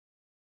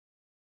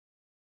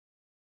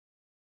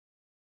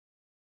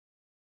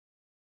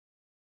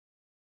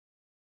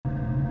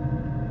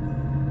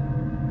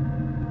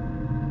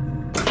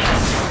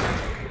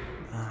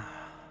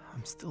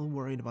I'm still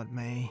worried about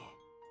May.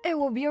 It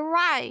will be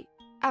alright,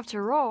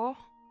 after all.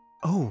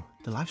 Oh,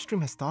 the live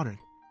stream has started.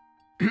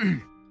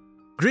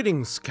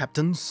 Greetings,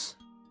 captains.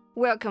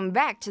 Welcome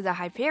back to the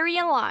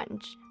Hyperion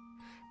Lounge.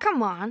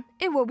 Come on,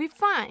 it will be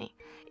fine.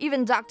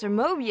 Even Dr.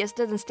 Mobius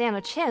doesn't stand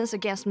a chance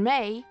against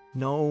May.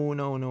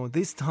 No.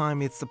 This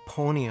time it's the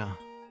Ponia.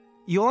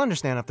 You'll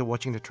understand after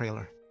watching the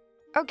trailer.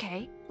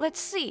 Okay,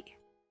 let's see.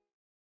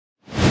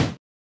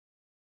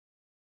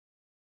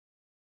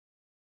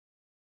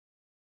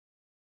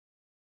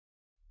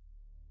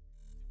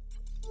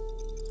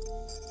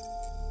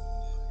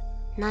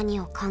 What are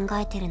you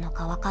thinking?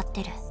 分かっ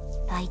てる、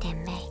ライデ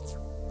ン・メイ。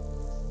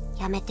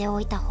やめてお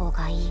いた方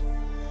がいい。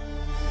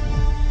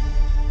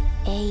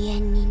永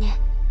遠にね。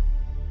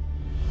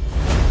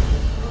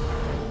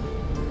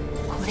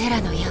これ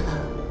らの矢は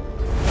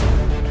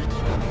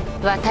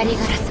渡り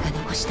ガラスが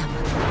残したもの。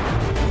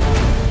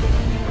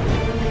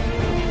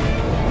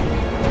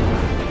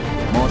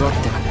戻って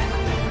くれ、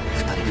二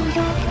人と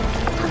も。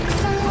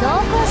同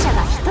行者が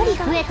1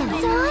人増えても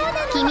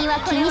君は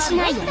気にし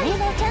ないよね。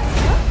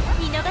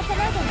見逃さ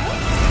ないでね。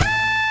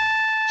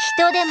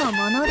人でも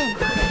物でも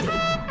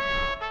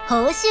報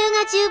酬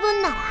が十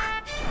分なら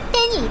手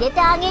に入れて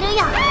あげる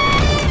よ。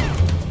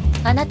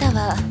あなた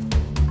は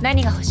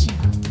何が欲しいの？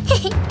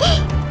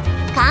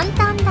簡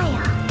単だよ。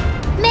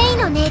メイ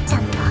の姉ちゃ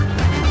んと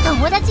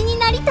友達に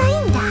なりたい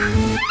んだ。行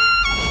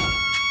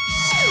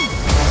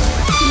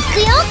く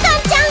よ、カ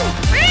ンちゃん。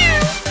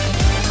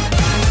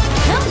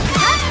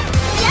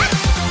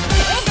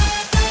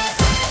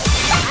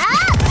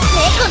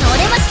猫のお出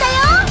ましだよ。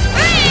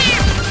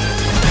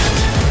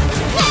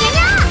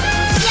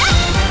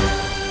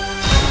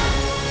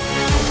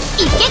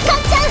いけ、カン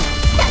ちゃん、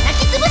叩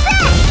き潰せ。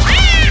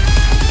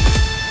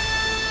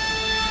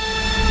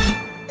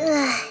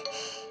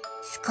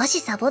少し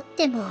サボっ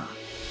ても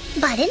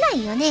バレな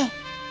いよね。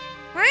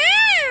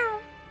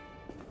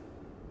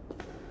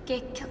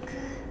結局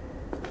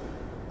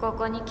こ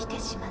こに来て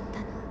しまった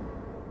の。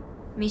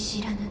見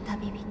知らぬ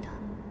旅人。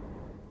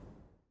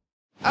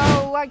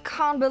Oh, I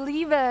can't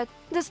believe it.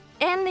 This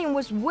ending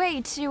was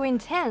way too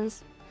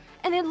intense.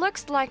 And it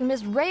looks like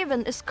Miss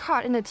Raven is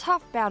caught in a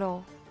tough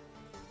battle.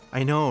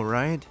 I know,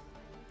 right?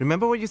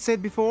 Remember what you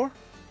said before?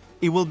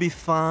 It will be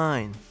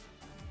fine.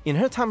 In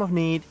her time of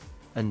need,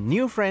 a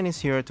new friend is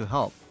here to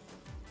help.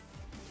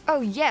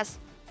 Oh yes,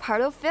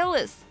 Pardo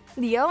Phyllis,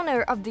 the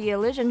owner of the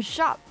Elysian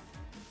shop.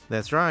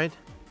 That's right.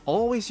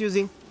 Always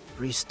using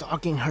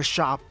restocking her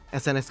shop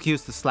as an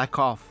excuse to slack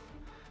off.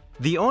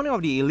 The owner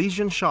of the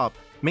Elysian shop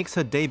makes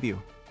her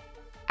debut.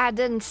 I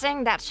didn't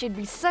think that she'd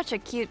be such a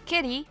cute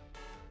kitty.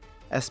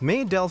 As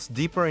May delves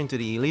deeper into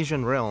the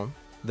Elysian Realm,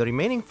 the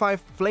remaining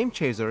 5 Flame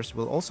Chasers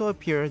will also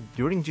appear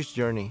during this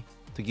journey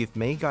to give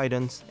May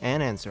guidance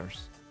and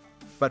answers.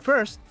 But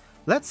first,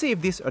 let's see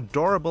if this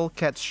adorable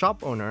cat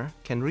shop owner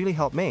can really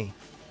help May.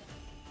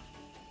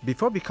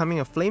 Before becoming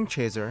a Flame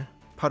Chaser,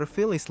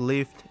 Phyllis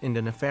lived in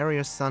the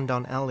nefarious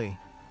Sundown Alley.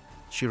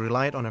 She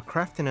relied on her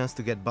craftiness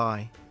to get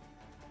by.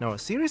 Now, a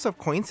series of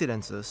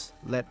coincidences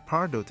led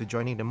Pardo to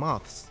joining the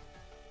Moths,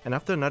 and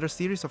after another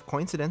series of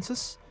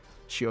coincidences,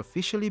 she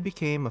officially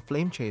became a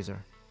Flame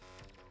Chaser.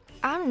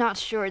 I'm not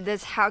sure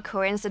that's how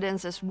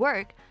coincidences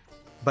work.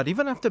 But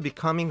even after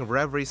becoming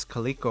Reverist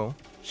Calico,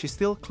 she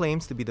still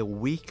claims to be the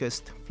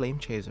weakest Flame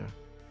Chaser.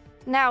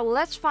 Now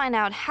let's find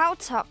out how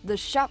tough the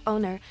shop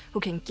owner who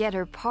can get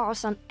her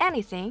paws on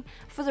anything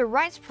for the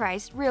right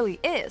price really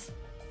is.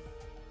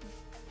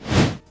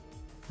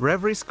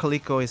 Reverist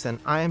Calico is an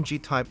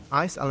IMG-type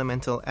Ice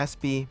Elemental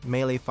SP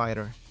melee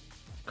fighter.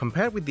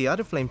 Compared with the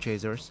other Flame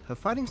Chasers, her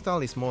fighting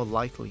style is more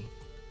lively.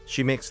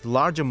 She makes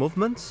larger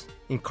movements,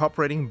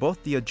 incorporating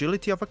both the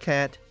agility of a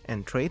cat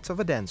and traits of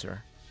a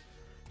dancer.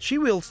 She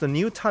wields the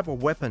new type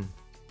of weapon,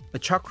 a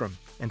chakram,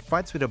 and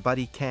fights with her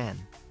buddy Can.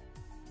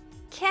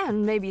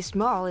 Can may be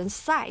small in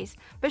size,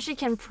 but she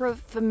can prove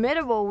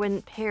formidable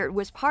when paired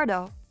with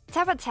Pardo.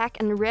 Tap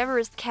Attack and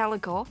Reverist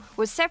Calico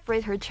will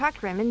separate her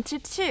chakram into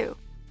 2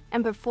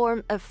 and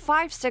perform a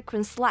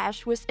 5-sequence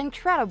slash with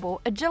incredible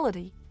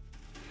agility.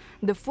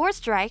 The 4th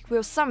strike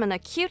will summon a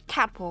cute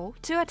catpole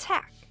to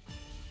attack.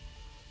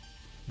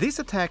 This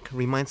attack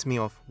reminds me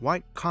of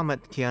White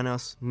Comet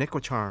Kiana's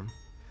Neko Charm.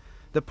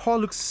 The paw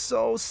looks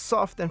so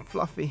soft and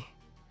fluffy.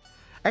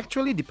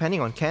 Actually,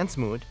 depending on Can's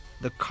mood,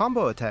 the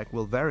combo attack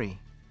will vary.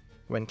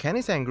 When Can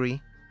is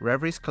angry,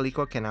 Reverist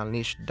Calico can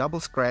unleash Double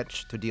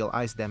Scratch to deal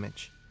ice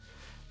damage.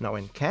 Now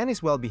when Can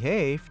is well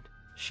behaved,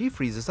 she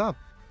freezes up.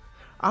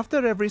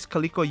 After Reverist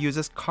Calico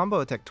uses combo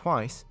attack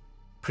twice,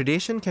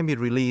 Predation can be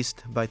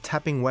released by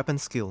tapping weapon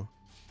skill.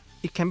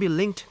 It can be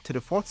linked to the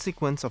 4th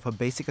sequence of her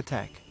basic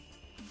attack.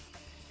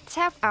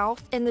 Tap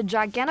out and the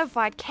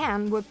gigantified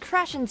Can will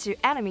crash into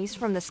enemies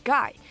from the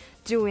sky,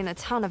 doing a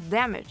ton of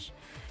damage.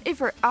 If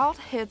her ult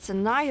hits a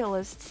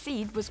Nihilist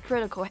Seed with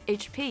critical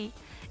HP,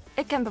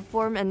 it can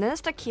perform an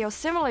insta-kill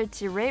similar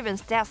to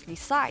Raven's Deathly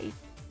Scythe.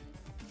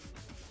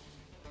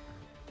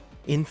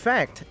 In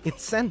fact, it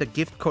sent the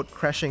gift code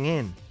crashing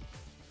in.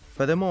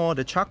 Furthermore,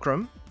 the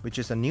Chakram, which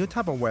is a new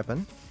type of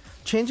weapon,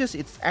 changes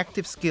its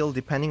active skill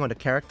depending on the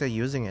character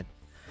using it.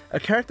 A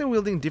character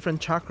wielding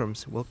different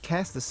chakrams will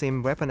cast the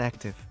same weapon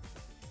active.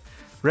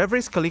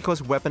 Reverist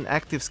Calico's weapon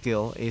active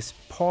skill is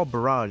Paw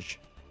Barrage,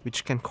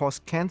 which can cause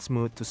Kent's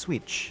mood to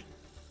switch.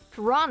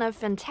 Piranha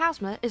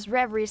Phantasma is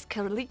Reverist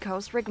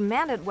Calico's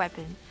recommended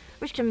weapon,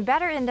 which can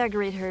better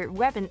integrate her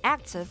weapon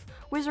active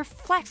with her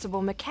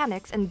flexible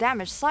mechanics and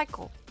damage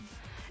cycle.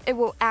 It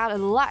will add a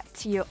lot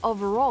to your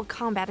overall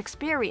combat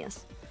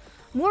experience.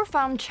 More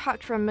fun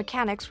chakram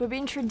mechanics will be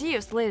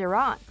introduced later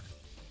on.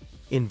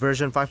 In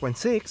version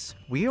 5.6,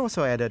 we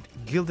also added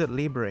Gilded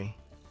Libre,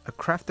 a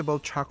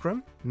craftable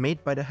chakram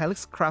made by the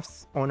Helix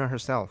Crafts owner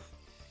herself.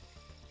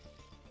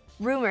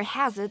 Rumor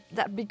has it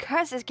that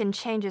because it can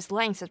change its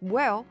length as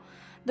well,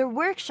 the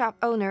workshop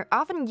owner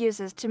often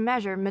uses to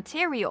measure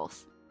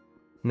materials.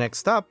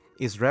 Next up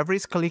is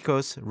Reverist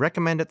Calico's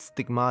recommended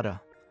Stigmata,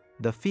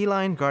 the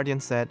feline guardian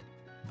set,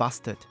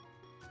 Busted.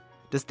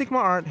 The stigma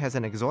art has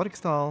an exotic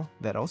style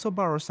that also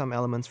borrows some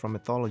elements from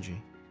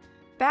mythology.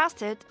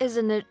 Bastet is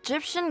an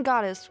Egyptian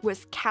goddess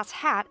with cat's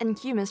hat and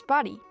human's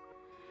body.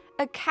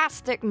 A cat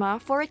stigma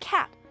for a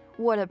cat.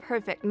 What a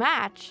perfect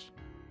match!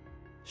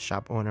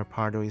 Shop owner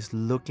Pardo is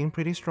looking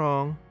pretty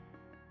strong.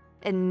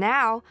 And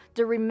now,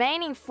 the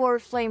remaining 4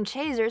 flame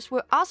chasers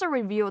will also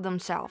reveal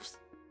themselves.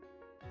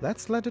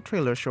 Let's let the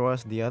trailer show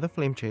us the other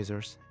flame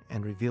chasers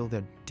and reveal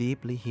their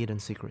deeply hidden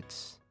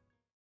secrets.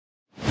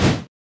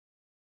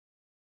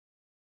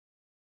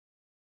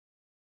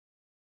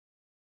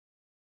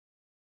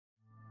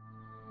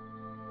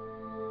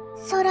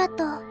 Sora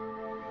to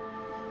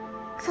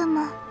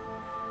kumo,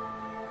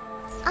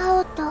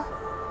 ao to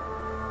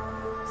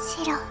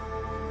shiro.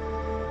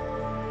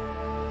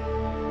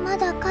 ま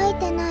だ描い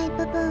てない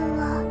部分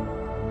は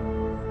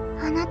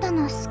あなた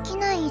の好き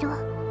な色。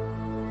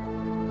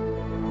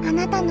あ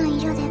なたの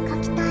色で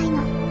描きたい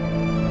の。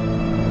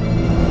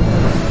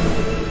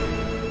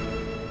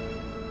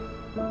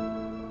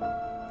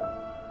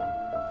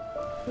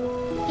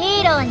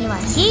ヒーローには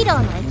ヒーロ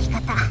ーの生き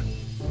方、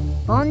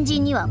凡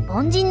人には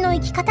凡人の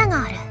生き方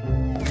がある。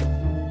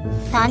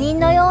他人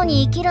のよう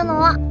に生きるの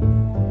は、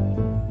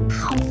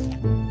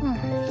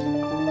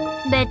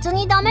別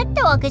にダメっ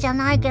てわけじゃ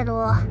ないけ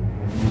ど、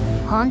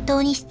本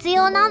当に必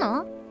要な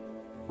の？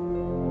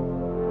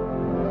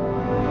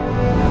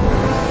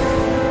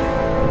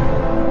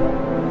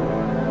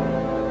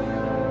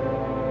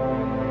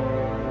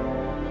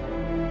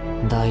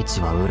大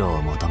地はウロ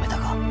を求めた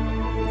が、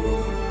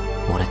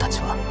俺たち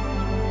は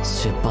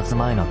出発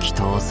前の祈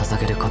祷を捧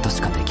げること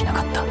しかできな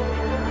かった。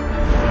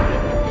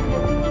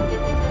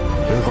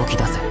動き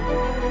出せ。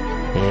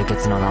英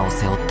傑の名を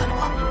背負ったの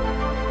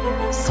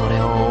はそ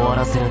れを終わ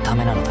らせるた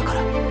めなのだか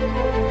ら。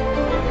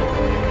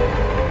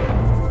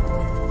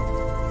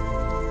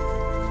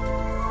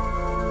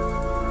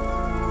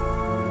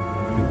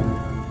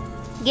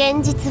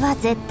現実は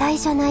絶対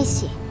じゃない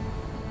し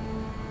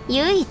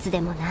唯一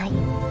でもない。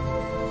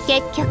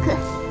結局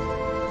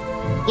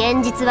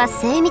現実は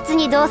精密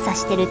に動作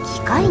してる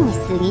機械に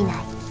過ぎない。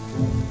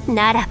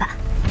ならば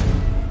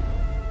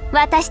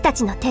私た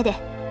ちの手で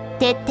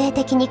徹底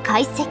的に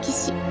解析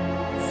し、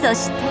そ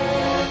して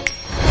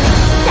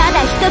た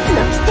だ一つ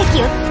の奇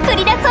跡を作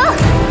り出そう。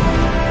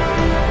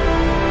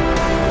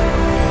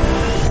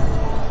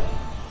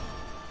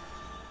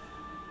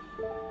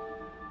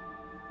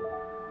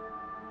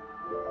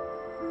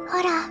ほ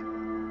ら、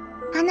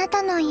あな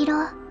たの色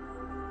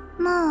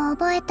もう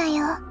覚えた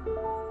よ。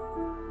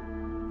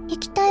行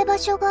きたい場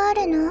所があ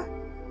るの？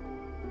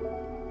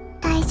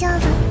大丈夫、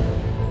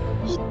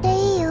行って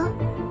いいよ。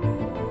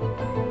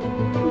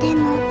で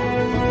も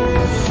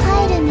帰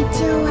る道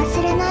を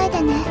忘れない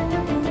でね。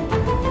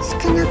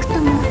少なくと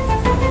も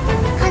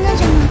彼女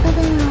の部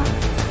分を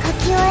書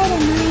き終える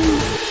前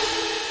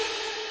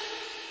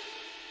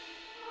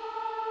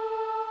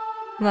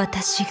に。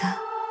私が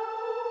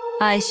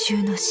哀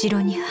愁の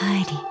城に入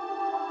り、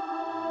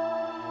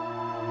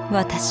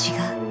私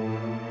が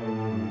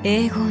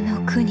永劫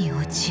の苦に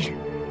落ちる。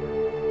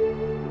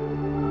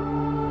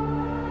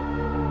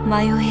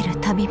迷える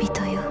旅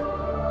人よ、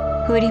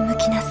振り向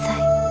きなさ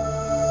い。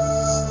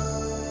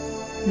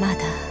ま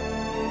だ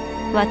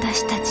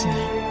私たちに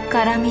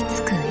絡み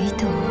つく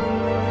糸を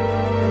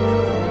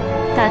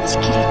断ち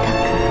切りたく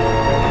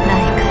な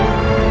いから。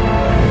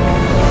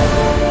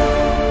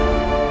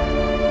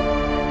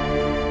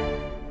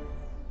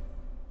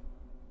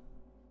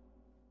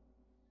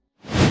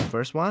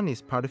First one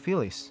is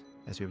Partophilis,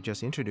 as we've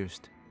just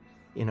introduced.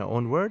 In her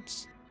own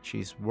words,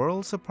 she's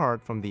worlds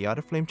apart from the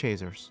other flame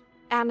chasers.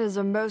 And is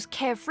the most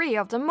carefree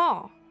of them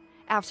all.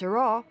 After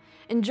all,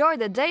 enjoy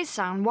the day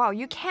sun while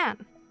you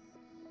can.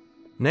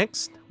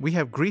 Next, we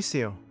have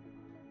Grisio.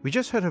 We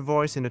just heard her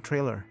voice in the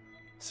trailer,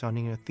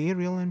 sounding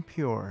ethereal and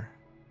pure.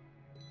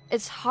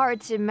 It's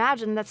hard to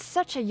imagine that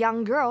such a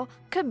young girl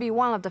could be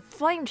one of the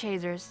flame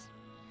chasers.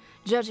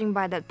 Judging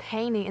by that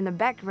painting in the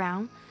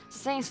background,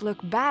 things look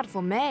bad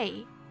for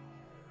May.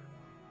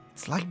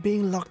 It's like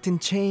being locked in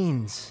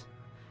chains.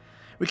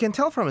 We can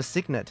tell from a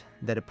signet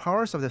that the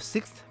powers of the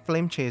 6th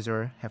flame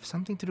chaser have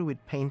something to do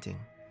with painting.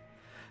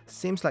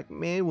 Seems like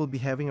May will be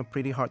having a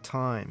pretty hard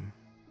time.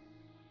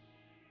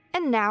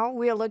 And now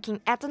we are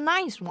looking at the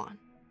ninth one.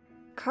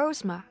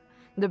 Cosma,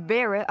 the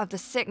bearer of the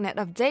signet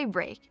of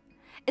daybreak.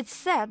 It's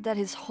said that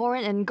his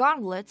horn and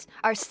gauntlets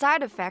are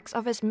side effects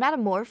of his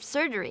metamorph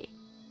surgery.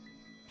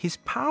 His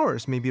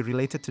powers may be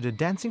related to the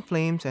dancing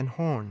flames and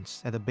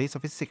horns at the base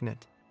of his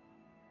signet.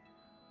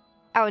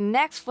 Our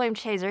next flame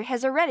chaser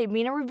has already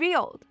been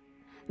revealed.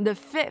 The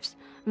fifth,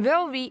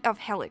 v5 of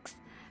Helix,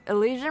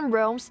 Elysian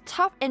Realm's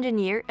top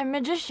engineer and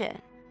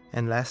magician.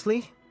 And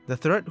lastly, the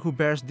third who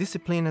bears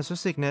discipline as her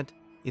signet,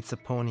 it's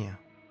Aponia.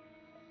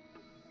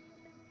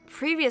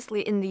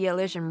 Previously in the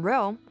Elysian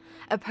Realm,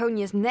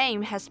 Aponia's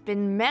name has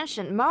been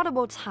mentioned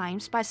multiple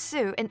times by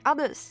Sue and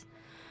others,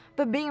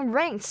 but being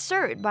ranked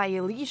third by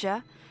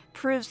Elysia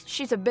proves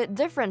she's a bit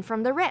different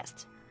from the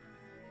rest.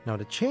 Now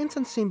the chains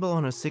and symbol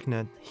on her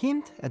signet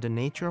hint at the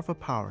nature of her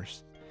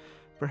powers.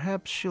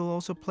 Perhaps she'll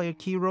also play a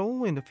key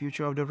role in the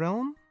future of the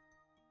realm?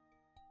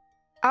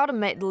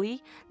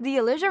 Ultimately, the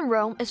Elysian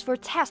Realm is for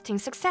testing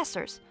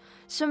successors,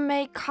 so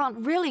May can't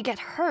really get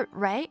hurt,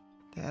 right?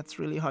 That's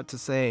really hard to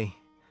say.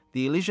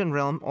 The Elysian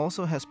Realm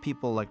also has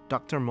people like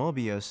Dr.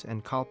 Mobius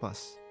and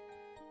Kalpas.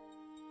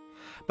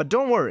 But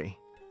don't worry,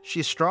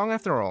 she's strong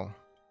after all.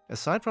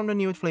 Aside from the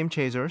new flame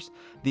chasers,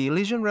 the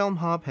Elysian Realm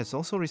hub has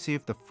also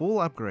received a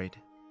full upgrade.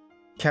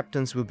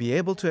 Captains will be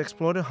able to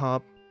explore the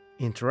hub,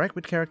 interact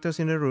with characters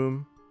in the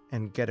room,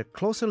 and get a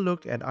closer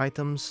look at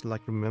items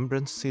like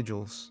remembrance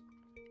sigils.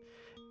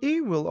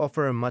 It will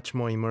offer a much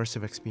more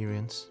immersive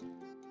experience.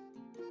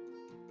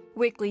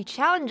 Weekly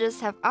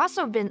challenges have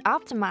also been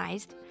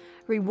optimized.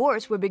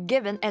 Rewards will be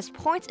given as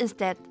points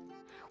instead.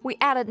 We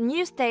added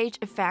new stage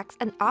effects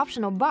and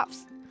optional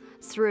buffs.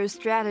 Through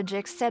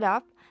strategic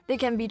setup, they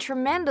can be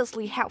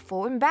tremendously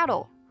helpful in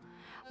battle.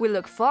 We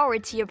look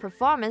forward to your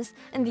performance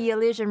in the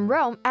Elysian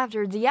Realm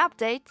after the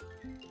update.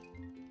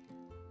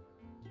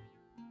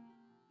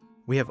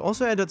 We have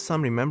also added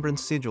some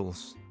remembrance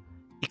sigils.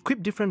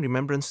 Equip different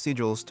remembrance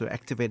sigils to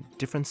activate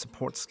different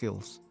support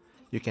skills.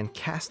 You can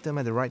cast them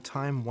at the right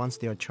time once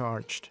they are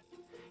charged.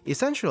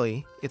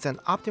 Essentially, it's an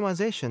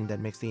optimization that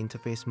makes the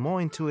interface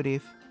more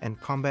intuitive and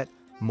combat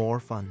more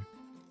fun.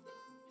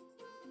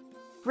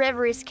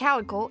 Reverist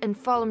Calico and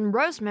Fallen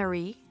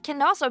Rosemary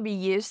can also be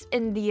used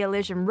in the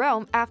Elysian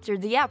Realm after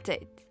the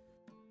update.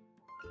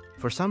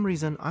 For some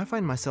reason, I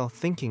find myself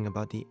thinking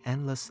about the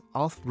endless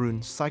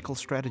Alf-Rune cycle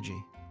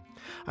strategy.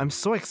 I'm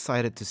so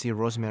excited to see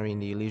Rosemary in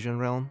the Elysian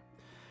Realm.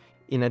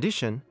 In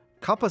addition,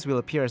 Kalpas will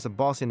appear as a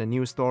boss in the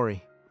new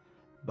story.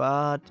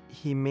 But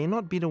he may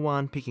not be the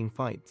one picking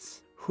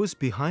fights. Who's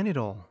behind it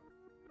all?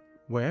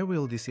 Where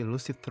will this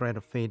elusive thread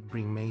of fate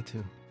bring May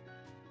to?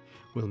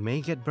 Will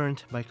May get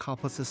burnt by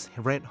Kalpas'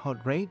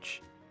 red-hot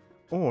rage?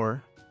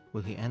 Or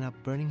will he end up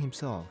burning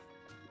himself?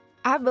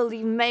 I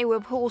believe May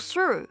will pull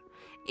through,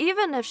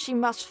 even if she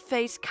must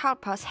face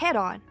Kalpas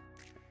head-on.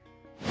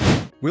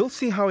 We'll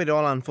see how it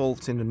all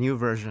unfolds in the new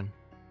version.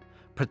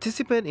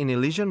 Participate in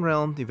Elysian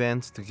Realm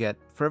events to get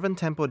Fervent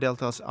Tempo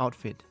Delta's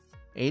outfit,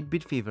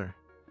 8-Bit Fever.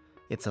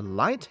 It's a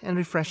light and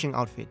refreshing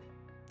outfit.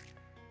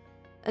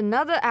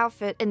 Another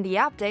outfit in the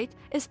update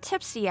is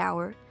Tipsy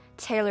Hour,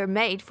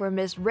 tailor-made for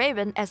Miss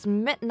Raven as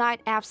Midnight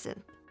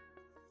Absinthe.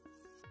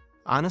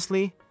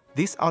 Honestly,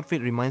 this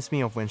outfit reminds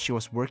me of when she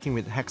was working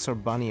with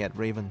Hexor Bunny at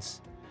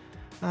Raven's.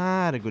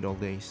 The good old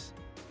days.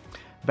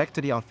 Back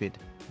to the outfit.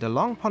 The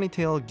long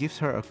ponytail gives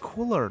her a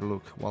cooler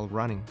look while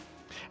running,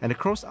 and the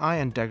crow's eye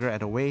and dagger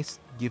at the waist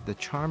give the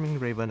charming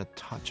Raven a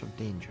touch of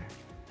danger.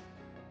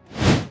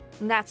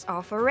 That's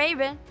all for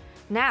Raven.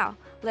 Now,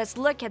 let's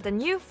look at the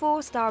new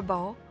 4-star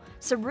ball,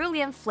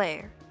 Cerulean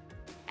Flare.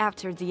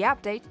 After the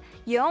update,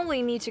 you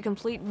only need to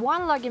complete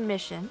 1 login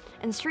mission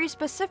and 3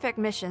 specific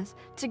missions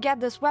to get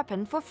this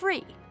weapon for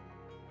free.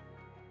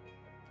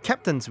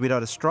 Captains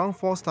without a strong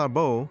 4-star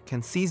bow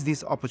can seize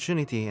this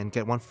opportunity and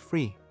get one for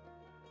free.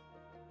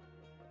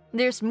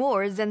 There's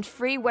more than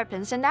 3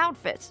 weapons and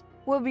outfits.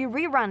 We'll be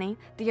rerunning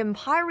the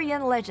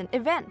Hyperion Legend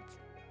event.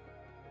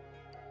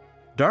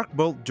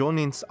 Darkbolt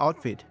Jonin's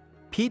outfit,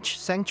 Peach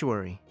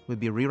Sanctuary, will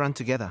be rerun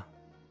together.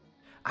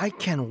 I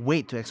can't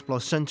wait to explore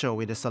Sencho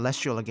with the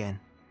Celestial again.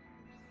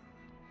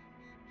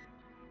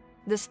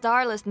 The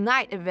Starless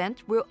Night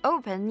event will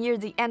open near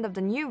the end of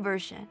the new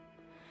version.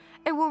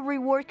 It will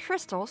reward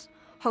crystals,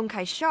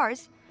 Honkai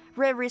shards,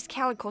 Reverist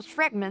Calico's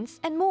fragments,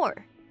 and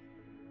more.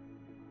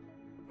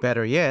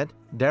 Better yet,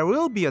 there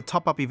will be a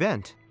top-up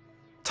event.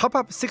 Top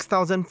up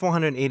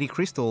 6,480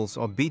 crystals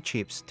or beat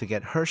chips to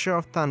get Hersher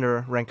of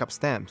Thunder rank up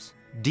stamps,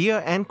 Dia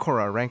and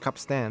Korra rank up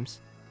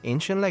stamps,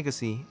 Ancient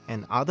Legacy,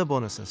 and other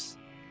bonuses.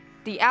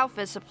 The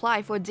outfit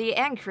supply for Dia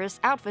and Chris'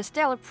 outfit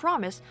Stellar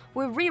Promise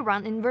will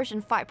rerun in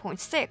version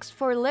 5.6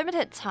 for a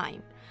limited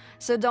time,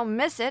 so don't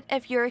miss it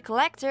if you're a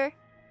collector.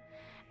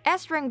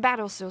 S-rank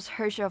battlesuits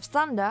Hersher of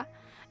Thunder,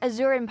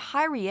 Azure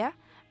Empyrea,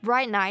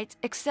 Bright Knight,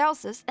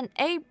 Excelsis, and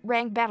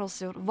A-rank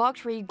battlesuit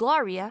Valkyrie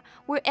Gloria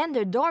will end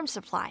their dorm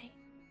supply.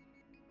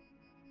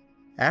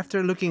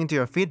 After looking into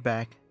your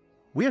feedback,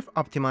 we have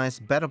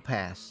optimized Battle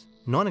Pass,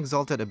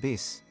 Non-Exalted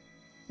Abyss.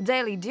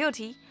 Daily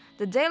Duty,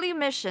 the daily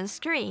mission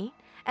screen,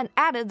 and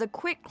added the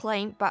quick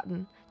claim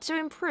button to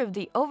improve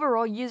the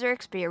overall user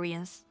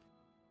experience.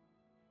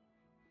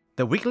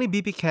 The weekly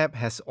BP cap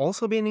has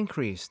also been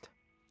increased.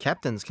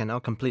 Captains can now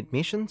complete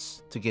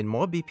missions to gain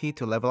more BP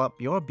to level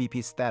up your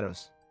BP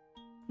status.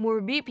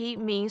 More BP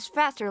means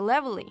faster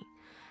leveling,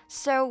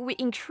 so we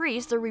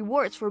increase the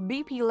rewards for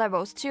BP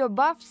levels to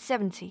above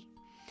 70.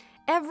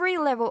 Every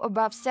level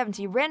above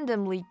 70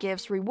 randomly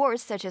gives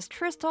rewards such as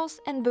crystals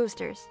and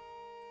boosters.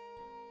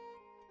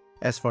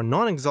 As for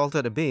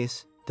non-exalted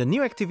abyss, the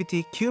new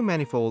activity Q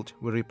Manifold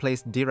will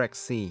replace Direct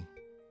C.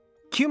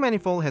 Q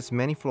Manifold has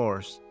many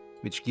floors,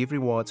 which give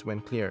rewards when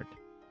cleared.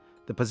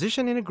 The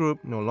position in a group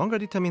no longer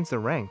determines the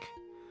rank.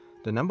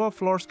 The number of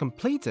floors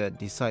completed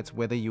decides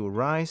whether you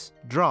rise,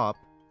 drop,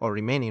 or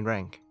remain in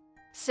rank.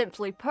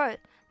 Simply put,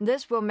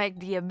 this will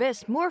make the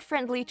Abyss more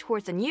friendly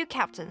towards the new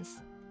captains.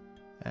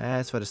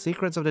 As for the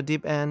secrets of the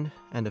deep end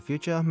and the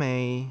future of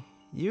May,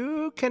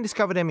 you can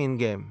discover them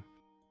in-game.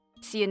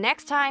 See you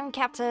next time,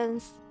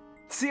 captains!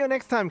 See you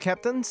next time,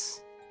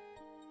 captains!